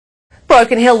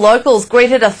Broken Hill locals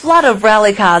greeted a flood of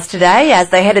rally cars today as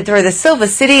they headed through the Silver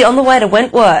City on the way to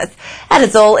Wentworth. And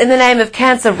it's all in the name of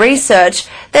cancer research.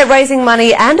 They're raising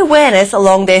money and awareness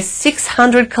along their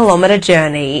 600-kilometre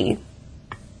journey.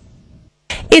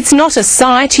 It's not a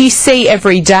sight you see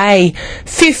every day.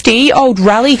 50 old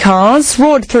rally cars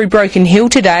roared through Broken Hill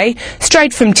today,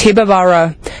 straight from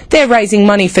Tibooburra. They're raising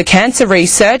money for cancer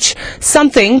research,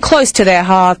 something close to their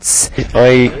hearts.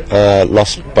 I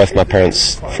lost both my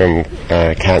parents from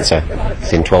cancer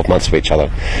within 12 months of each other.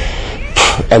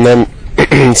 And then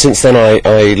since then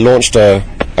I launched a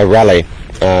rally,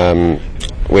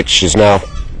 which is now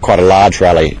quite a large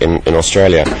rally in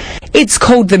Australia. It's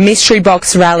called the Mystery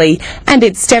Box Rally, and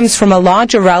it stems from a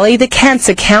larger rally, the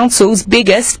Cancer Council's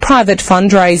biggest private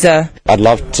fundraiser. I'd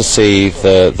love to see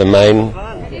the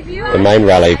main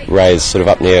rally raise sort of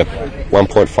up near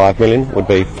 1.5 million would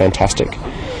be fantastic.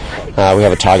 We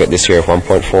have a target this year of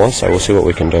 1.4, so we'll see what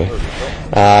we can do.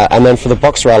 And then for the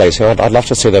box rallies, I'd love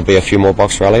to see there be a few more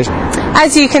box rallies.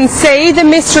 As you can see, the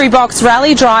Mystery Box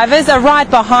Rally drivers are right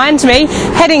behind me,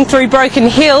 heading through Broken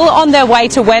Hill on their way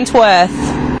to Wentworth.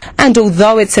 And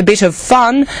although it's a bit of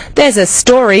fun, there's a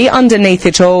story underneath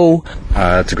it all.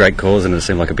 It's a great cause and it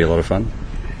seemed like it'd be a lot of fun.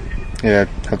 Yeah,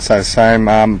 I'd say the same.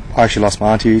 I actually lost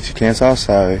my auntie to cancer,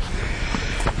 so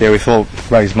yeah, we thought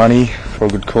raise money for a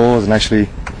good cause and actually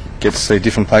get to see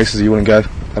different places you wouldn't go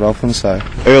that often. So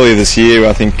earlier this year,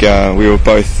 I think we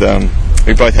both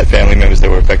had family members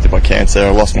that were affected by cancer. I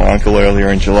lost my uncle earlier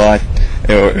in January,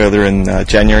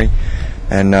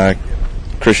 and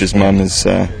Krish's mum is...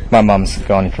 My mum's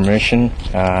gone in remission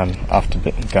after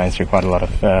going through quite a lot of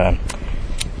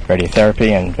radiotherapy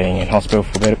and being in hospital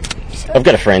for a bit. I've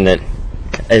got a friend that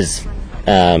has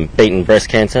beaten breast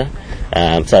cancer,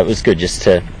 so it was good just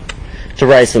to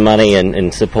raise some money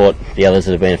and support the others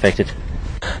that have been affected.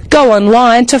 Go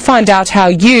online to find out how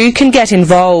you can get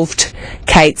involved.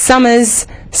 Kate Summers,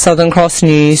 Southern Cross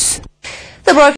News.